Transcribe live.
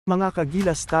Mga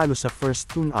kagilas talo sa first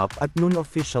tune-up at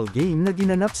non-official game na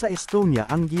ginanap sa Estonia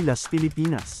ang Gilas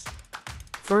Pilipinas.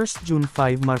 1 June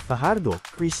 5 Mar Fajardo,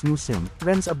 Chris Newsom,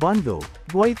 Renz Abondo,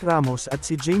 Dwight Ramos at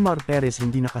si Jaymar Perez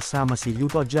hindi nakasama si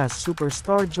Utah Jazz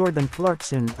superstar Jordan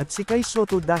Clarkson at si Kai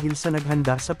Soto dahil sa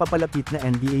naghanda sa papalapit na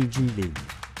NBA G League.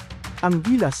 Ang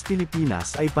Gilas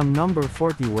Pilipinas ay pang number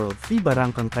 40 World FIBA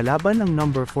rankang kalaban ng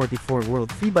number 44 World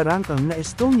FIBA rankang na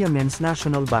Estonia Men's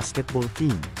National Basketball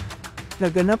Team.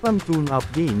 Naganap ang tune-up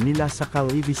game nila sa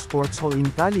Kalevi Sports Hall in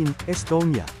Tallinn,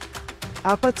 Estonia.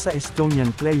 4 sa Estonian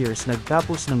players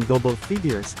nagtapos ng double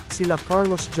figures, sila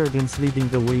Carlos Jurgens leading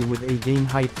the way with a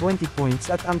game-high 20 points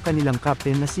at ang kanilang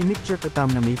captain na si Nick Jerkatam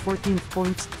na may 14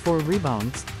 points, 4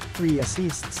 rebounds, 3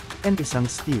 assists, and isang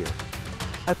steal.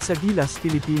 At sa Gilas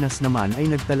Pilipinas naman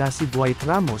ay nagtala si Dwight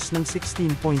Ramos ng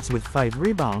 16 points with 5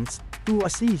 rebounds, 2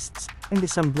 assists, and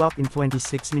isang block in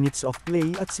 26 minutes of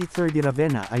play at si Thirdy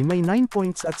Ravena ay may 9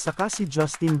 points at saka si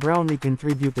Justin Brownlee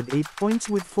contributed 8 points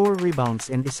with 4 rebounds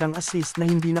and isang assist na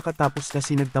hindi nakatapos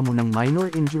kasi nagtamo ng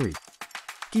minor injury.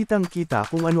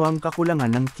 Kitang-kita kung ano ang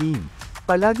kakulangan ng team.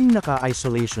 Palaging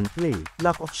naka-isolation play,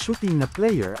 lack of shooting na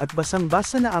player at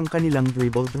basang-basa na ang kanilang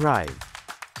dribble drive.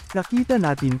 Nakita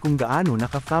natin kung gaano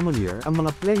naka-familiar ang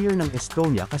mga player ng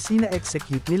Estonia kasi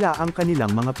na-execute nila ang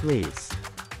kanilang mga plays.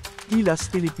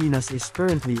 Gilas Pilipinas is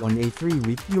currently on a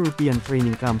 3-week European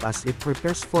training camp as it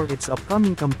prepares for its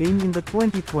upcoming campaign in the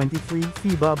 2023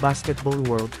 FIBA Basketball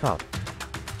World Cup.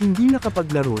 Hindi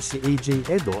nakapaglaro si AJ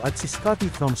Edo at si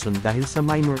Scottie Thompson dahil sa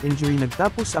minor injury.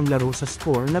 Nagtapos ang laro sa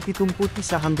score na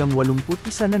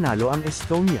 71-81 nanalo ang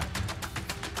Estonia.